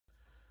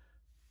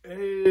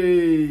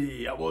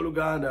Hey,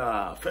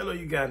 Uganda, fellow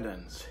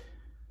Ugandans.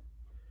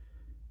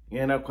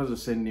 Ngenda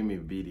kukozesa ennimi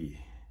bbiri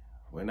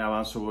wena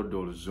abansobodde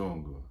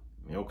oluzungu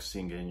naye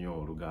okusinga ennyo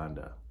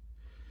Oluganda.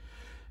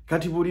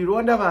 Kati buli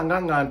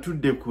lwondabanga nga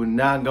ntudde ku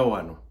nnanga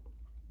wano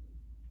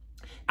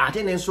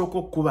ate nensooka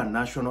okukuba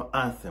national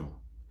anthem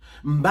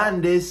mba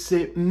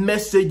ndeese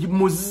message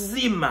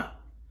muzima.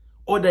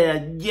 Order ya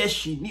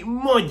jeshi ni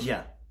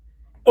moja.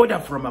 Order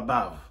from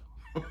above.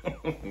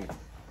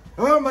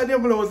 Mani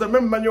mloza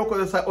mmanyi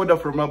okozesa order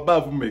from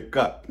above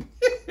meka.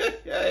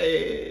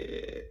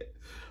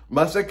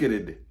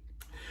 Masekerede.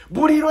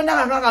 Buli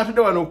lwona nga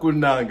atude wano ku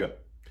nnanga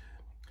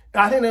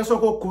ate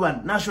nensooka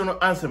okuba national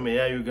anthem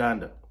ya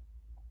Uganda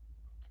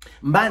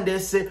mba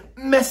ndeese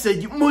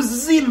message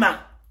muzima.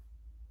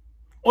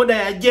 Order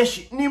ya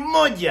jeshi ni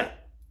moja.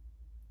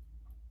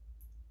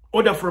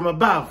 Order from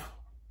above.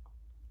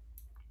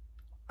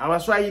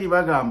 Abaswahili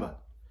bagamba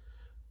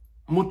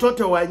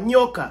mtoto wa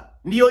nyoka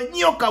ndio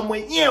nyoka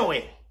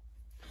mwenyewe.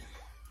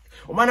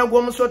 Omwana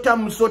gw'omusota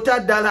musota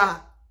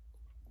ddala.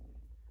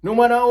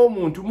 N'omwana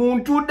w'omuntu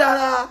muntu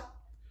ddala.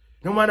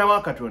 N'omwana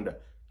wa Katonda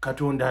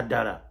Katonda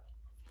ddala.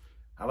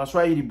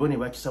 Abaswahili bo ne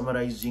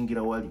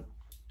bakisamarayizingira wali.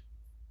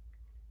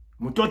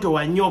 Mtoto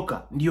wa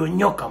nyoka ndio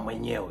nyoka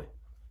mwenyewe.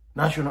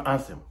 National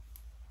anthem.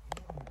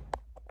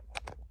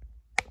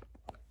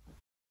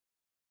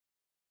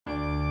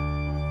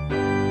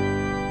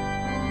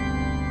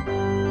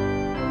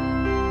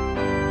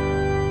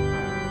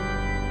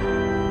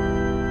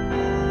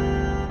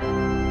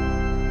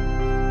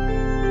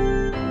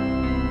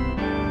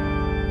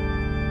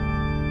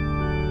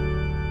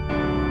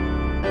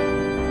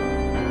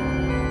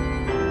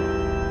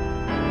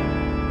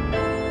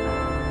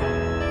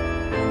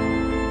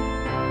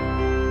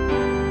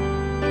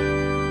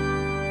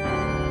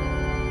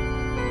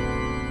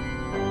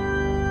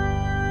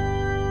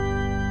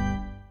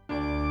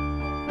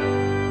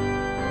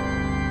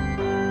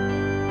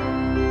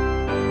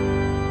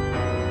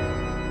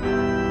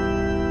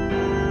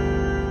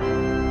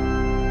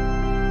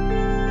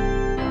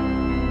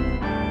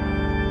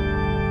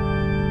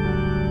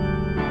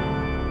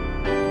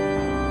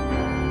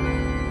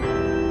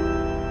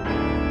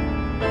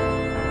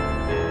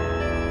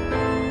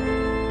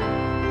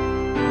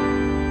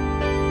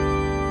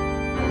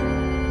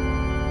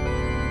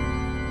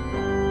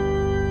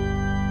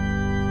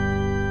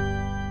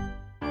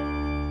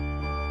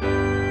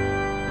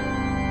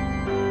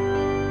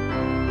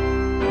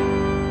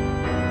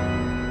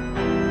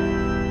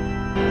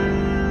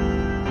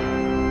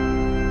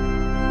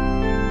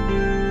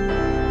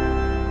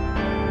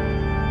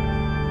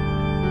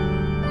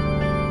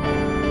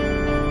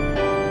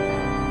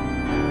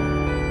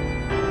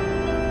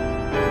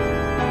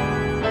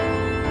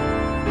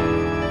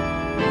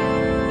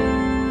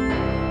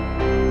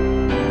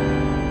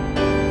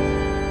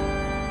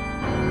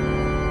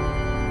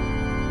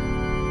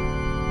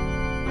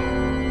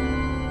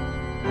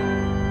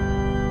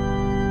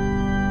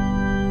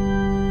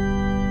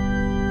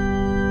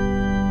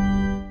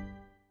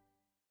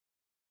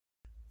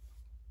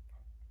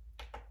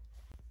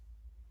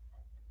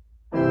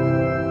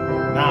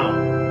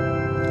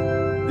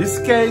 This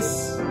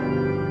case,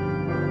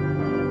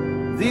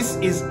 this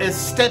is a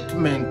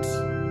statement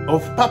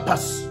of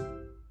purpose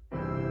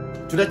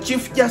to the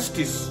Chief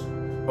Justice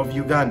of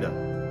Uganda.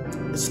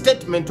 A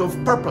statement of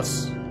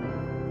purpose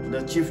to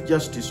the Chief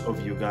Justice of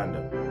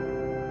Uganda.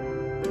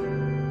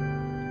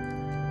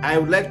 I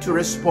would like to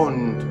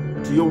respond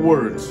to your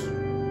words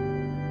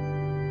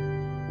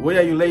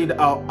where you laid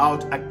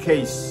out a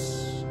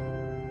case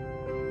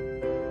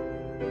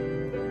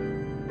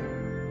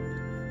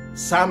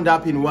summed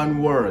up in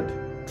one word: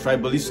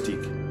 tribalistic.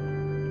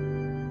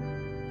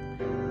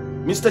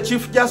 Mr.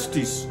 Chief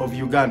Justice of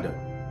Uganda,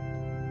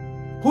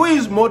 who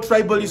is more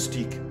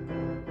tribalistic?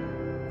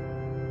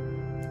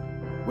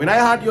 When I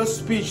heard your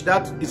speech,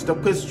 that is the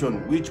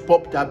question which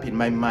popped up in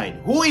my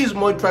mind. Who is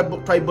more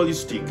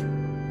tribalistic?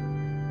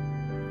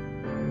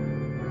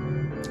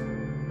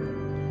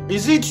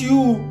 Is it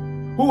you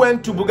who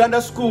went to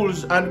Buganda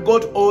schools and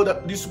got all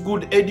these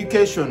good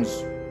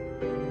educations?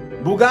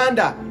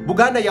 Buganda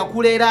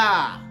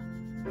yakulera.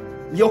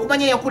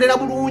 Yokumanya yakulera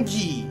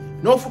bulungi.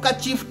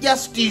 Nofuka Chief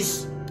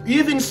Justice. You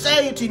even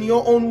say it in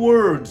your own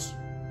words.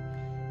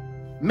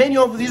 Many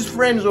of these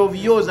friends of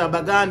yours are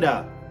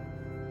Baganda.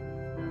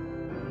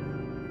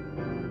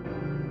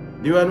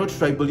 They were not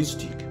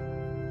tribalistic.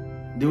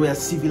 They were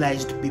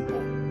civilized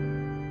people.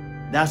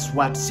 That's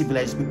what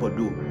civilized people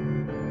do.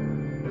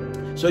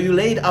 So you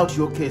laid out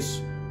your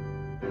case,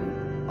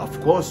 of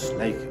course,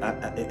 like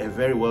a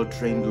very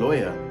well-trained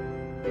lawyer.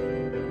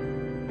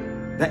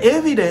 The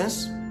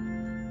evidence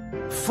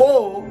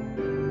for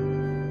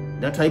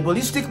the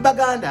tribalistic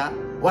Baganda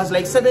was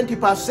like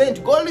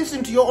 70%. Go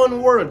listen to your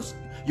own words,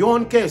 your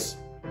own case.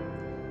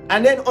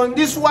 And then on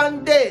this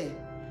one day,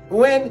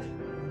 when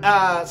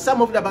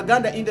some of the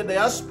Baganda in the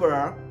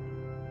diaspora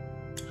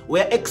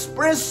were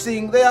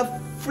expressing their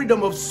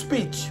freedom of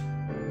speech,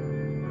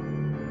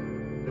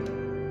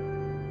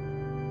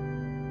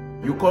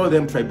 you call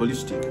them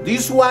tribalistic.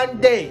 This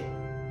one day,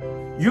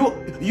 You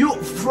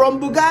from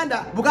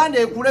Buganda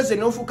ekuleze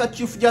nofuka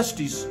Chief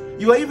Justice.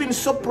 You are even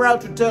so proud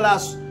to tell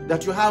us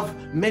that you have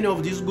many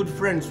of these good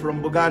friends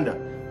from Buganda.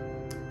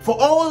 For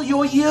all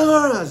your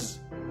years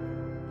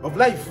of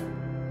life.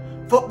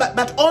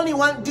 But only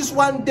this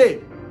one day,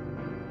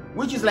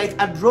 which is like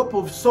a drop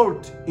of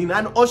salt in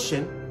an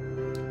ocean,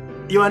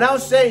 you are now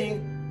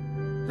saying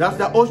that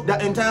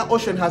the entire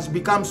ocean has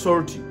become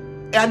salty.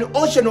 An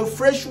ocean of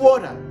fresh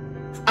water.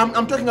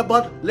 I'm talking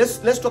about,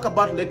 let's talk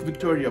about Lake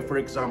Victoria, for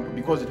example,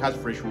 because it has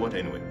fresh water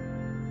anyway.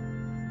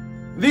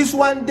 This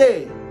one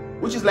day,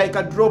 which is like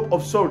a drop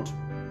of salt,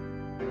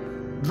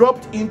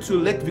 dropped into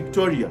Lake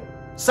Victoria.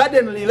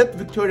 Suddenly, Lake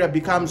Victoria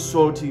becomes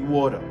salty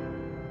water.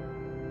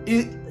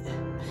 Is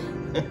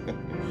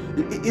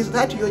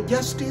that your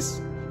justice?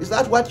 Is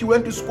that what you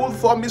went to school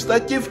for, Mr.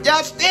 Chief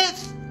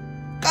Justice?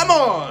 Come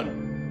on!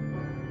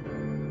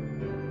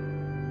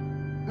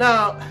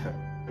 Now,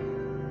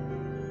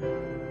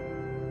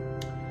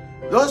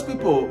 those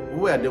people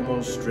who are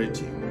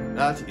demonstrating,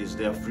 that is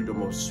their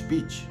freedom of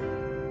speech,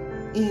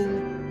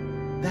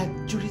 in that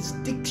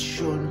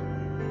jurisdiction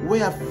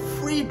where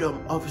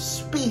freedom of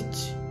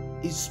speech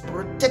is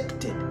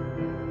protected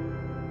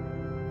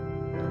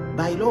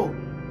by law.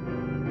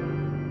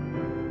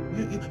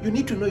 You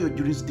need to know your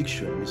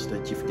jurisdiction,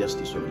 Mr. Chief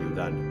Justice of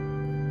Uganda.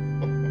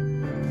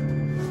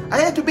 I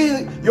had to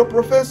be your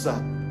professor.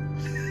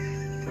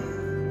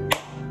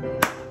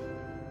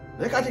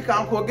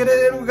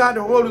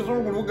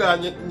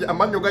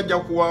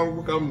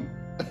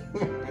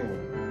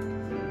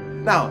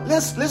 Now,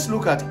 let's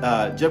look at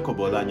Jacob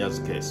Olanya's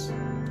case.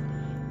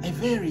 A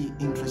very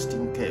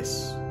interesting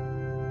case.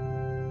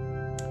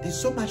 There's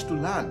so much to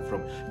learn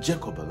from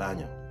Jacob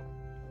Olanya.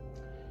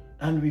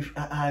 And we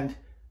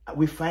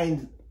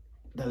find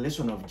the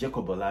lesson of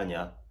Jacob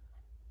Olanya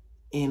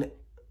in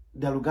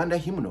the Uganda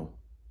hymnal,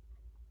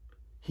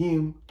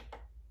 hymn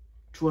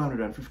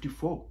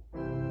 254.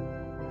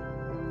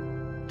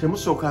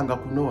 Temusokanga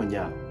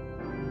kunonya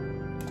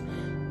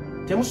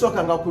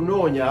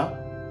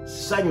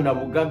sanyu na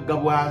bugagga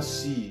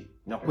bwansi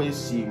na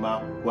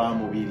kwesiima kwa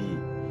mubiri.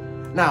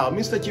 Now,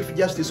 Mr. Chief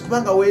Justice,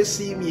 kubanga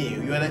weesiimye,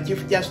 you are the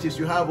Chief Justice,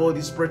 you have all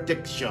this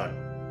protection.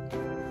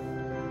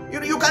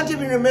 You can't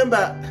even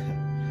remember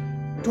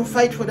to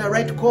fight for the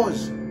right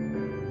cause.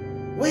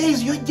 Where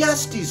is your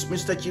justice,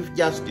 Mr. Chief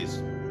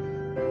Justice?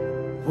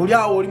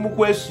 Buganda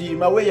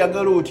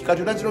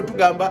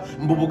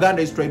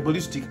is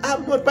tribalistic.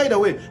 I'm not, by the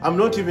way, I'm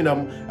not even,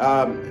 I'm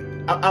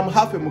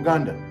half a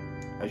Muganda,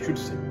 I should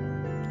say.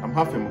 I'm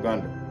half a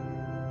Muganda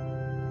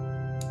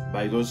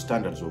by those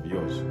standards of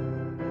yours.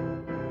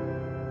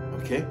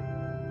 Okay?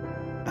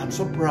 I'm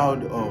so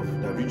proud of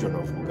the region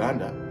of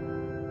Uganda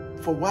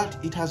for what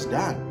it has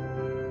done.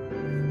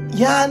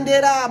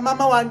 Yandera,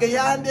 mama wange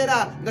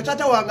yandera,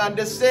 ngachata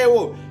wangande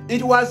sewo.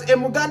 It was a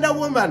Muganda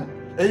woman,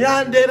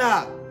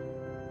 yandera.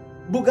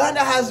 Buganda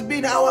has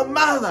been our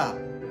mother.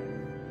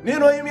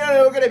 Nino imyana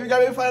yogere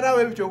bigabe bifana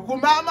webyo.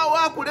 Kumama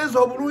wakuleza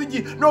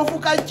obulungi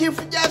nofuka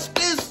Chief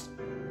Justice.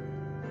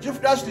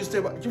 Chief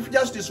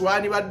Justice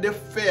wani badde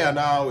fair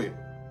nawe.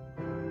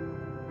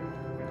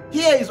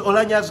 Here is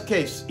Olanya's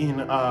case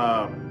in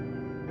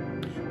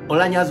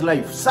Olanya's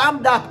life,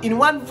 summed up in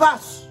one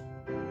verse.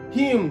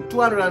 Hymn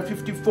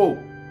 254,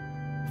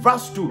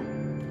 verse 2.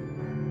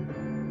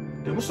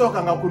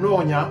 Temusokanga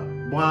kunonya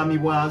mwami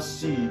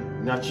bwansi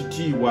na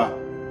kitiibwa.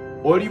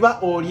 Oliba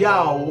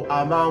oliawo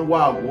amangu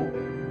ago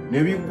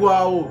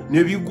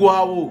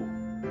nebigwawo.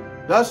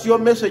 That's your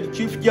message,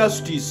 Chief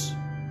Justice.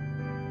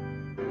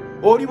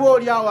 Oliba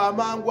oliawo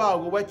amangu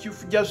ago bwa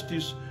Chief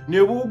Justice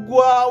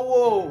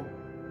nebugwawo.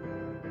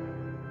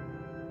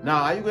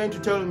 Now, are you going to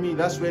tell me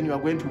that's when you are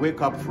going to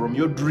wake up from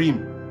your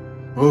dream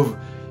of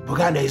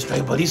Uganda is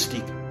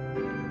tribalistic,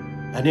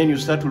 and then you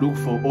start to look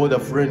for all the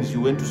friends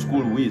you went to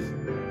school with?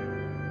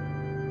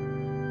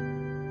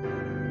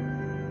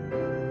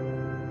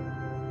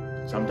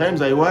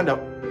 Sometimes I wonder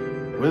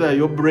whether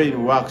your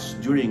brain works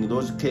during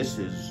those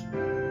cases,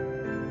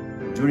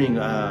 during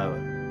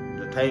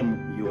the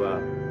time you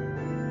are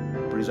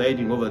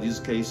presiding over these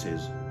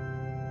cases.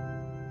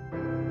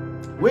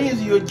 Where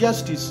is your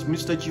justice,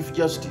 Mr. Chief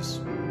Justice?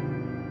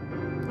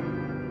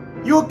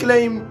 You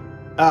claim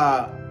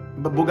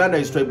Buganda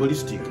is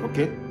tribalistic,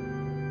 okay?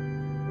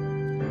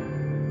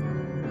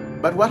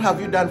 But what have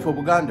you done for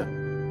Buganda?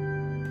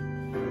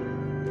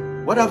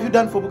 What have you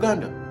done for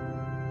Buganda?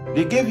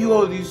 They gave you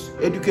all this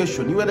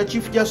education. You are the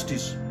Chief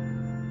Justice.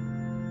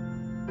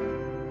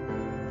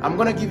 I'm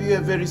going to give you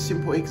a very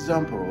simple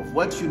example of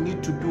what you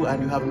need to do,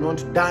 and you have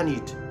not done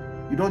it.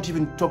 You don't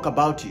even talk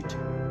about it.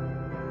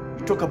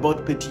 You talk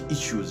about petty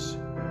issues.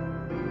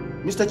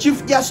 Mr.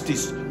 Chief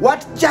Justice,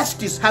 what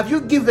justice have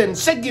you given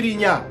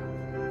Segirinya?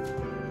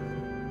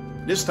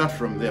 Let's start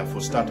from there for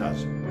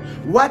starters.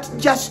 What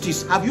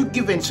justice have you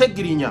given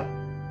Segirinya?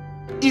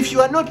 If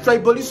you are not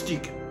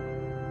tribalistic,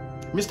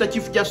 Mr.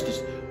 Chief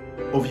Justice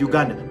of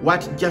Uganda,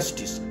 what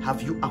justice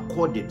have you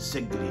accorded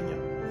Segirinya?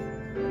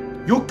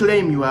 You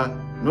claim you are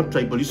not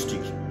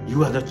tribalistic.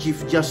 You are the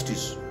Chief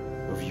Justice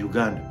of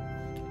Uganda.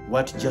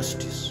 What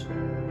justice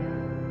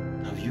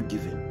have you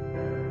given?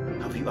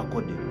 Have you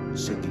accorded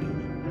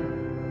Sengirini?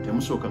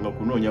 Temusooka nga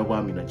kunoonya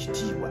bwami na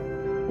kitiibwa.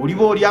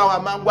 Oliba oli awo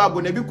amangu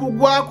ago ne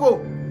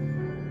bikugwako.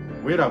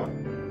 Weeraba.